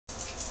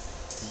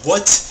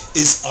What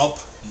is up,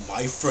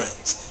 my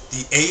friends?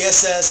 The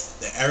A.S.S,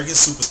 the arrogant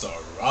superstar,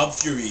 Rob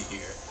Fury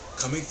here,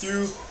 coming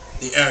through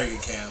the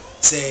arrogant camp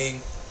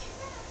saying,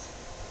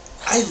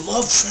 I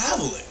love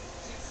traveling.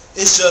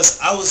 It's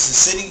just, I was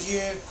just sitting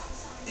here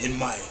in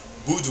my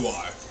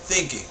boudoir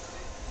thinking,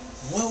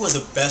 what was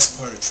the best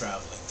part of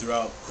traveling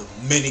throughout the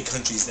many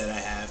countries that I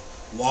have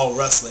while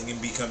wrestling and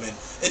becoming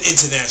an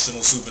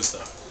international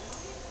superstar?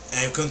 And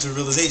I've come to a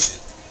realization.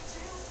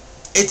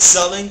 It's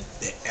selling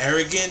the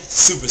arrogant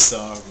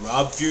superstar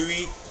Rob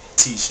Fury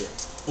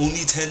t-shirt.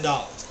 Only $10.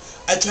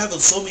 I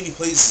traveled so many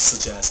places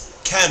such as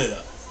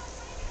Canada.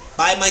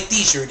 Buy my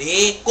t-shirt,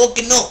 eh?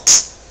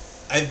 Coconuts.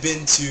 I've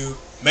been to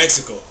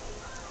Mexico.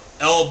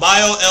 El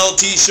Bio El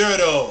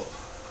T-shirto.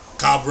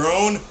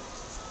 Cabron.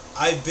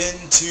 I've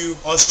been to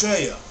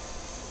Australia.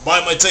 Buy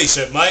my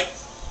t-shirt, mate.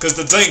 Cause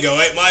the dingo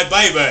ain't my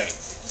baby.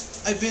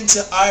 I've been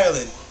to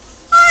Ireland.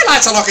 I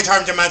like to Lucky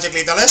Charms are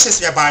magically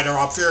delicious if you buy the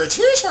Rob Fury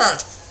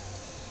t-shirt.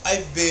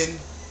 I've been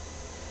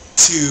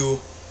to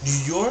New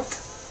York.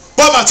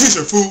 Buy my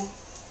t-shirt, fool.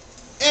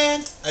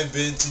 And I've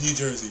been to New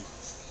Jersey.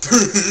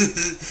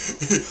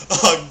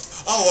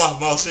 I walk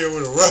my shit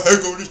with a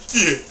rag on the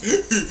shit.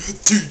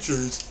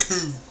 T-shirt's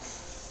cool.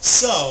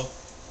 So,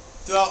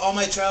 throughout all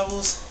my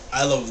travels,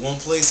 I love one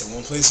place and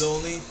one place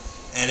only,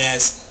 and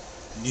that's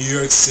New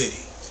York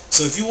City.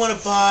 So if you want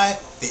to buy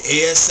the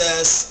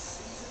A.S.S.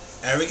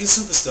 Arrogant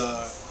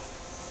Superstar,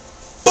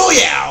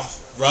 booyah!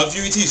 Rob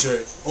Fury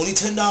t-shirt, only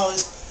 $10.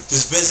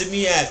 Just visit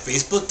me at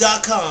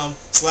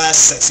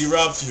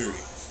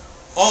facebook.com/sexyrobfury.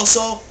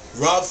 Also,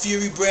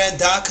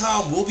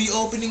 robfurybrand.com will be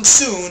opening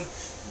soon.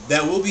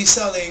 That will be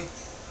selling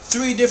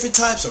 3 different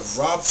types of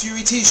Rob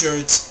Fury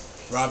t-shirts,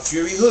 Rob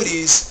Fury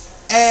hoodies,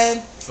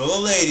 and for the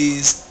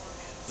ladies,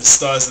 the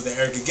stars of the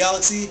Arrogant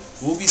Galaxy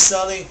will be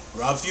selling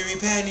Rob Fury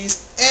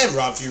panties and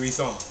Rob Fury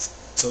thongs.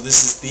 So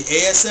this is the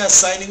A.S.S.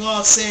 signing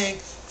off saying,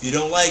 if you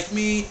don't like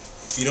me,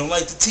 if you don't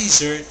like the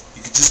t-shirt,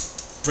 you can just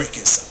break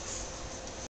yourself.